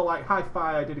need to be all like, high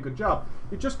five, I did a good job.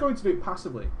 You're just going to do it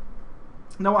passively.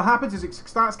 Now what happens is it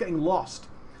starts getting lost.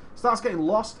 It starts getting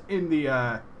lost in the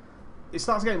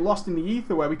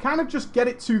ether, where we kind of just get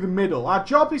it to the middle. Our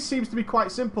job seems to be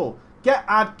quite simple. Get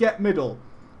ad, get middle.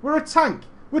 We're a tank.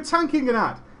 We're tanking an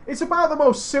ad. It's about the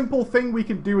most simple thing we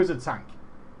can do as a tank.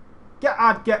 Get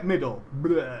ad, get middle.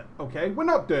 Bleh, okay? We're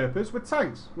not derpers, we're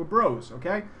tanks. We're bros,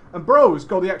 okay? And bros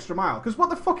go the extra mile. Because what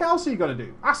the fuck else are you going to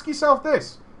do? Ask yourself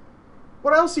this.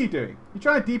 What else are you doing? You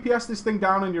trying to DPS this thing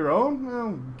down on your own?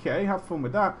 Well, okay, have fun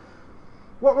with that.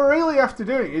 What we're really after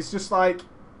doing is just like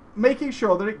making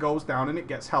sure that it goes down and it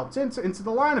gets helped into the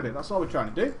line of it. That's all we're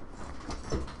trying to do.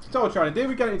 That's all we're trying to do.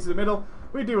 We get it into the middle.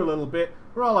 We do a little bit.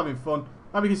 We're all having fun.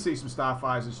 And we can see some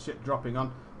starfires and shit dropping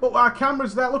on. But our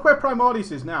camera's there. Look where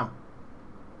Primordius is now.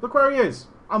 Look where he is.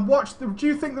 And watch. Do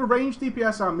you think the ranged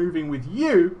DPS are moving with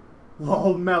you?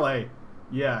 Lol, melee.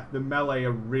 Yeah, the melee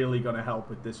are really going to help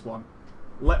with this one.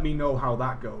 Let me know how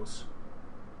that goes.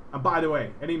 And by the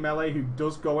way, any melee who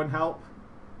does go and help,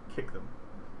 kick them.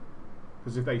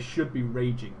 Because if they should be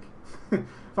raging. If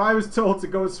I was told to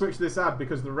go and switch this ad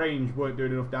because the range weren't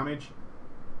doing enough damage,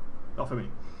 not for me.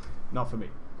 Not for me.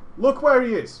 Look where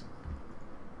he is.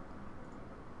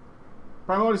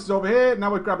 Primordius is over here.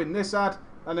 Now we're grabbing this ad.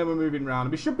 And then we're moving around.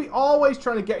 And we should be always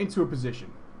trying to get into a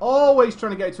position. Always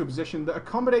trying to get into a position that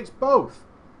accommodates both.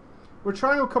 We're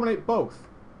trying to accommodate both.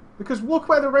 Because look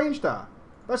where the ranged are.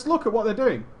 Let's look at what they're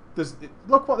doing.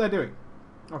 Look what they're doing.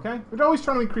 Okay? We're always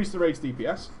trying to increase the raid's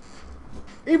DPS.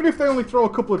 Even if they only throw a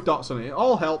couple of dots on it, it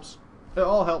all helps. It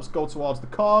all helps go towards the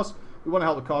cause. We want to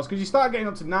help the cause. Because you start getting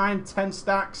up to 9, 10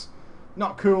 stacks.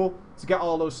 Not cool to get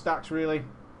all those stacks, really.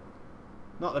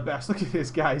 Not the best. Look at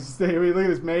this, guys. Look at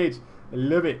this mage. I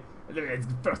love it. It's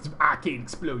the first arcane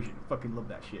explosion. Fucking love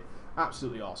that shit.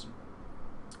 Absolutely awesome.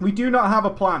 We do not have a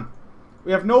plan.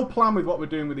 We have no plan with what we're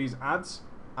doing with these ads.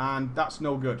 And that's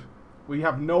no good. We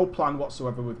have no plan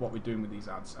whatsoever with what we're doing with these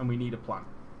ads. And we need a plan.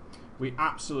 We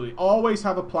absolutely always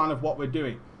have a plan of what we're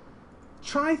doing.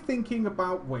 Try thinking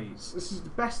about ways. This is the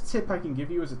best tip I can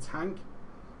give you as a tank.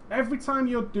 Every time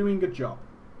you're doing a job,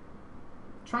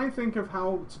 try and think of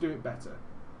how to do it better.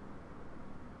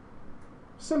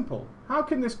 Simple. How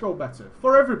can this go better?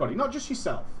 For everybody, not just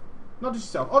yourself. Not just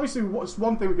yourself. Obviously, what's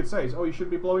one thing we could say is, oh, you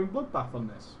should be blowing Bloodbath on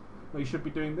this. Or you should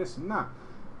be doing this and that.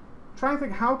 Try and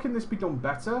think, how can this be done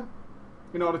better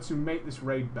in order to make this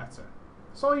raid better?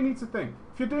 That's all you need to think.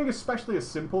 If you're doing especially a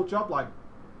simple job like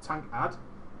tank ad,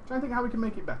 try and think how we can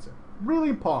make it better. Really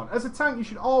important. As a tank, you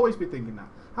should always be thinking that.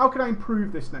 How can I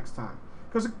improve this next time?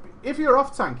 Because if you're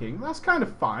off tanking, that's kind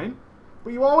of fine.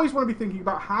 But you always want to be thinking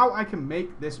about how I can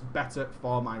make this better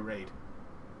for my raid.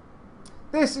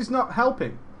 This is not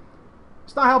helping.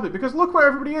 It's not helping because look where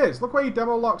everybody is. Look where your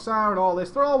demo locks are and all this.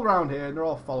 They're all around here and they're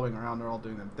all following around. They're all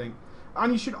doing their thing.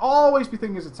 And you should always be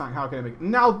thinking as a tank, how can I make it?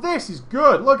 Now this is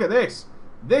good. Look at this.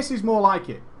 This is more like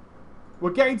it.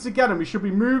 We're getting together. We should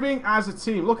be moving as a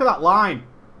team. Look at that line.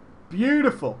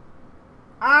 Beautiful.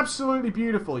 Absolutely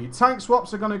beautiful. Your tank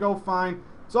swaps are going to go fine.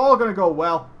 It's all going to go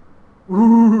well.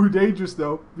 Ooh, dangerous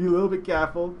though. Be a little bit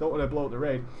careful. Don't want to blow up the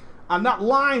raid. And that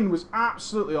line was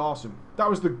absolutely awesome. That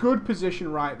was the good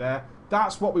position right there.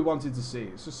 That's what we wanted to see.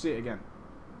 Let's just see it again.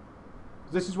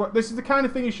 This is the kind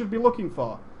of thing you should be looking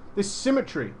for. This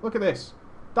symmetry. Look at this.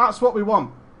 That's what we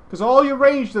want. Because all your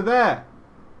ranged are there.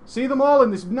 See them all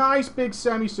in this nice big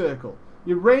semicircle.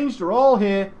 Your ranged are all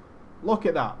here. Look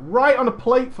at that. Right on a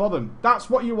plate for them. That's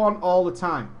what you want all the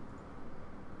time.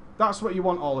 That's what you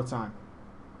want all the time.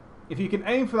 If you can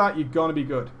aim for that, you're going to be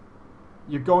good.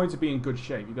 You're going to be in good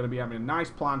shape. You're going to be having a nice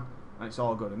plan, and it's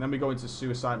all good. And then we go into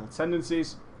suicidal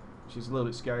tendencies, which is a little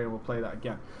bit scary, and we'll play that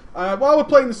again. While we're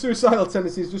playing the suicidal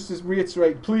tendencies, just to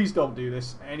reiterate, please don't do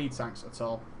this. Any tanks at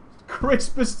all.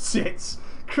 Crisp as tits.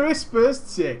 Crisp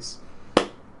as tits.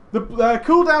 The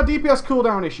cooldown, DPS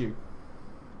cooldown issue.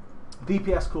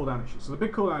 DPS cooldown issue. So the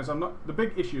big cooldown is the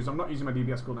big issue is I'm not using my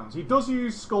DPS cooldowns. He does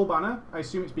use Skull Banner. I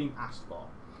assume it's being asked for.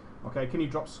 Okay, can you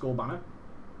drop Skull Banner?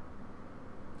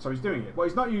 So he's doing it. What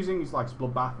he's not using is like his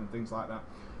bloodbath and things like that.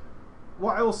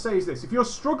 What I will say is this: if you're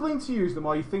struggling to use them,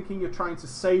 or you're thinking you're trying to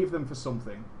save them for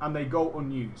something and they go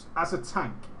unused, as a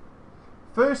tank,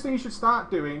 first thing you should start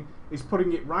doing is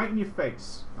putting it right in your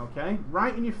face, okay?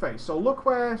 Right in your face. So look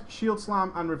where Shield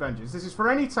Slam and Revenge is. This is for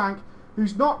any tank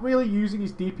who's not really using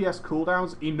his DPS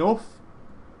cooldowns enough,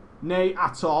 nay,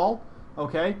 at all,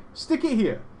 okay? Stick it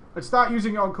here and start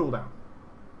using it on cooldown.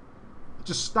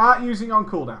 Just start using it on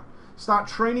cooldown. Start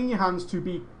training your hands to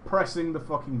be pressing the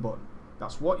fucking button.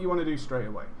 That's what you want to do straight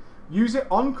away. Use it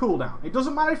on cooldown. It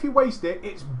doesn't matter if you waste it,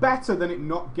 it's better than it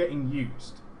not getting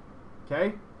used,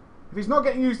 okay? If it's not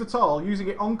getting used at all, using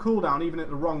it on cooldown, even at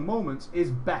the wrong moments, is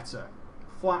better.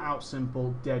 Flat out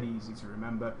simple, dead easy to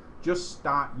remember. Just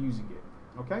start using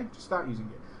it, okay? Just start using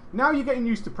it. Now you're getting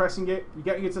used to pressing it, you're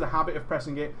getting into the habit of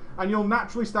pressing it, and you'll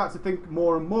naturally start to think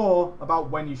more and more about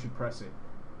when you should press it.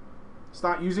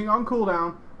 Start using it on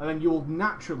cooldown, and then you'll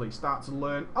naturally start to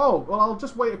learn, oh, well, I'll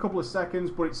just wait a couple of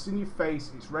seconds, but it's in your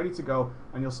face, it's ready to go,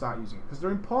 and you'll start using it. Because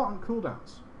they're important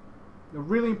cooldowns. They're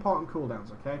really important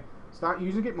cooldowns, okay? Start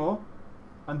using it more,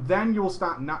 and then you'll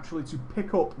start naturally to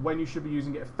pick up when you should be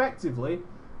using it effectively.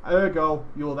 Ergo,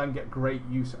 you'll then get great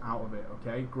use out of it,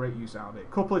 okay? Great use out of it.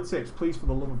 Couple of tips, please, for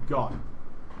the love of God.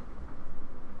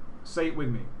 Say it with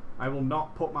me. I will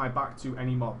not put my back to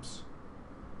any mobs.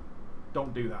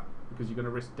 Don't do that, because you're going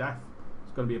to risk death.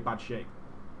 It's going to be a bad shape.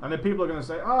 And then people are going to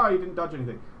say, oh, you didn't dodge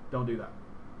anything. Don't do that.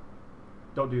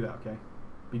 Don't do that, okay?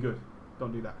 Be good.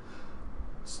 Don't do that.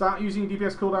 Start using your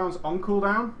DPS cooldowns on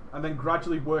cooldown, and then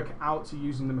gradually work out to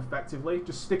using them effectively.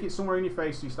 Just stick it somewhere in your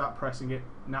face so you start pressing it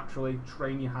naturally.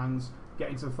 Train your hands. Get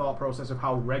into the thought process of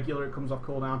how regular it comes off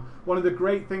cooldown. One of the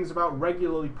great things about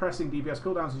regularly pressing DPS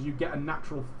cooldowns is you get a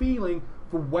natural feeling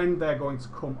for when they're going to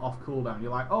come off cooldown.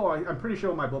 You're like, oh, I'm pretty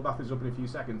sure my bloodbath is up in a few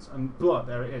seconds, and blah,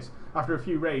 there it is. After a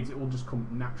few raids, it will just come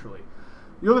naturally.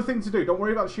 The other thing to do, don't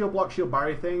worry about the shield block, shield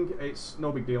barrier thing. It's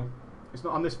no big deal. It's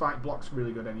not on this fight. Block's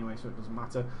really good anyway, so it doesn't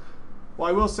matter. What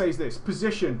I will say is this: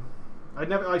 position.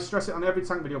 I stress it on every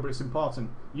tank video, but it's important.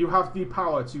 You have the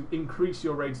power to increase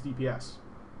your raid's DPS.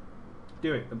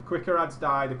 Do it. The quicker ads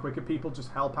die, the quicker people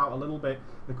just help out a little bit.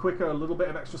 The quicker a little bit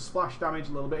of extra splash damage,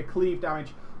 a little bit of cleave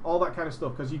damage, all that kind of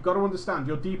stuff. Because you've got to understand,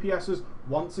 your DPSers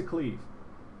want to cleave.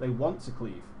 They want to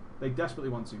cleave. They desperately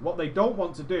want to. What they don't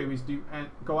want to do is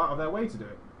go out of their way to do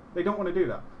it. They don't want to do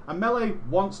that. A melee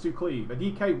wants to cleave. A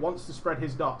DK wants to spread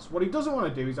his dots. What he doesn't want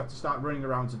to do is have to start running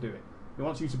around to do it. He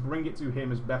wants you to bring it to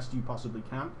him as best you possibly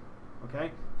can.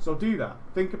 Okay? So do that.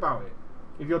 Think about it.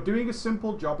 If you're doing a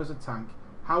simple job as a tank,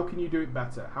 how can you do it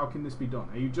better? How can this be done?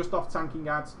 Are you just off tanking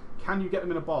ads? Can you get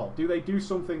them in a ball? Do they do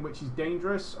something which is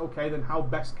dangerous? Okay, then how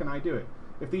best can I do it?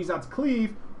 If these ads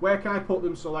cleave, where can I put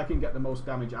them so I can get the most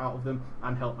damage out of them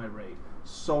and help my raid?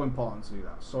 So important to do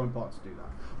that. So important to do that.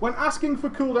 When asking for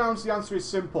cooldowns, the answer is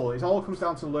simple. It all comes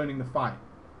down to learning the fight.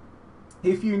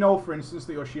 If you know, for instance,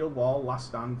 that your shield wall, last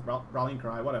stand, rallying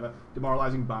cry, whatever,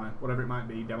 demoralizing banner, whatever it might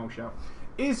be, demo shout,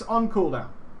 is on cooldown.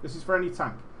 This is for any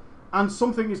tank. And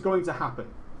something is going to happen.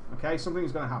 Okay, something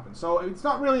is going to happen. So it's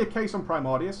not really a case on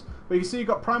Primordius, but you see you've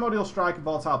got Primordial Strike and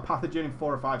Volatile Pathogen in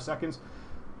 4 or 5 seconds.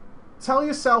 Tell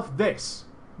yourself this.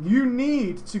 You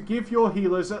need to give your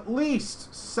healers at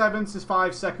least 7 to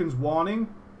 5 seconds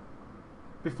warning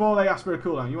before they ask for a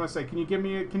cooldown. You want to say, can you give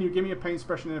me a pain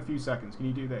suppression in a few seconds? Can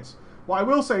you do this? What I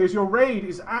will say is your raid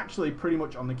is actually pretty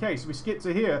much on the case. If we skip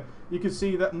to here, you can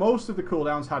see that most of the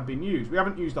cooldowns had been used. We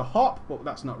haven't used a hop, but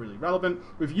that's not really relevant.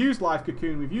 We've used Life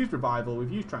Cocoon, we've used Revival,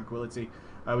 we've used Tranquility,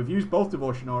 we've used both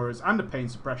Devotion Auras and a Pain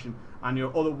Suppression, and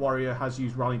your other warrior has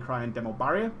used Rallying Cry and Demo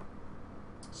Barrier.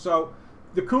 So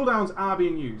the cooldowns are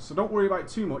being used, so don't worry about it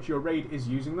too much. Your raid is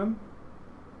using them,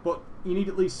 but you need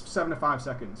at least 7 to 5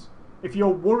 seconds. If you're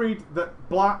worried that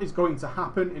blah is going to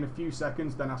happen in a few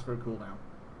seconds, then ask for a cooldown.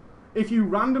 If you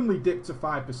randomly dip to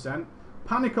 5%,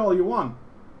 panic all you want.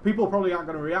 People probably aren't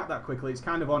going to react that quickly. It's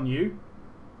kind of on you,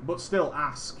 but still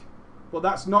ask. But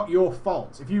that's not your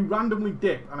fault. If you randomly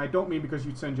dip, and I don't mean because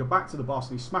you turned your back to the boss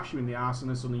and he smashed you in the arse and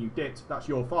then suddenly you dipped, that's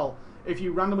your fault. If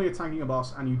you randomly are tanking a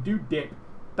boss and you do dip,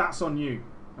 that's on you.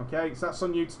 Okay? So that's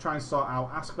on you to try and sort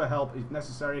out. Ask for help if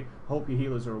necessary. Hope your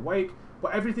healers are awake.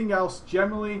 But everything else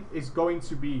generally is going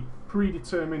to be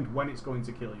predetermined when it's going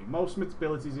to kill you. Most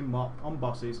abilities on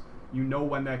bosses, you know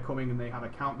when they're coming and they have a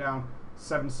countdown.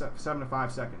 7 to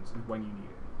 5 seconds is when you need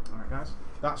it. Alright guys?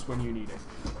 That's when you need it.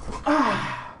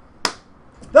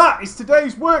 That is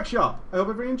today's workshop. I hope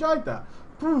everyone enjoyed that.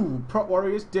 Ooh, Prot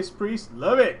Warriors, Disc Priest,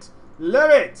 love it.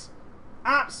 Love it.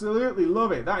 Absolutely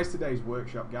love it. That is today's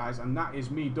workshop, guys, and that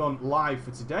is me done live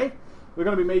for today. We're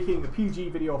going to be making a PG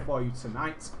video for you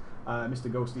tonight.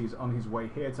 Mr. Ghosty is on his way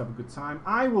here to have a good time.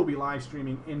 I will be live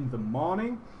streaming in the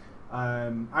morning.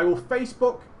 I will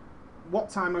Facebook what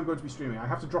time I'm going to be streaming. I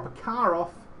have to drop a car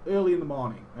off early in the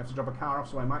morning. I have to drop a car off,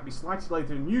 so I might be slightly later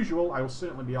than usual. I will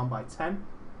certainly be on by 10.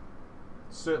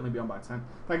 Certainly be on by 10.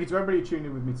 Thank you to everybody who tuned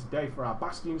in with me today for our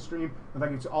Bastion stream, and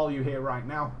thank you to all of you here right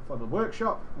now for the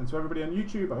workshop, and to everybody on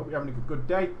YouTube. I hope you're having a good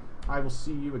day. I will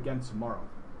see you again tomorrow.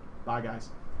 Bye, guys.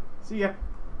 See ya.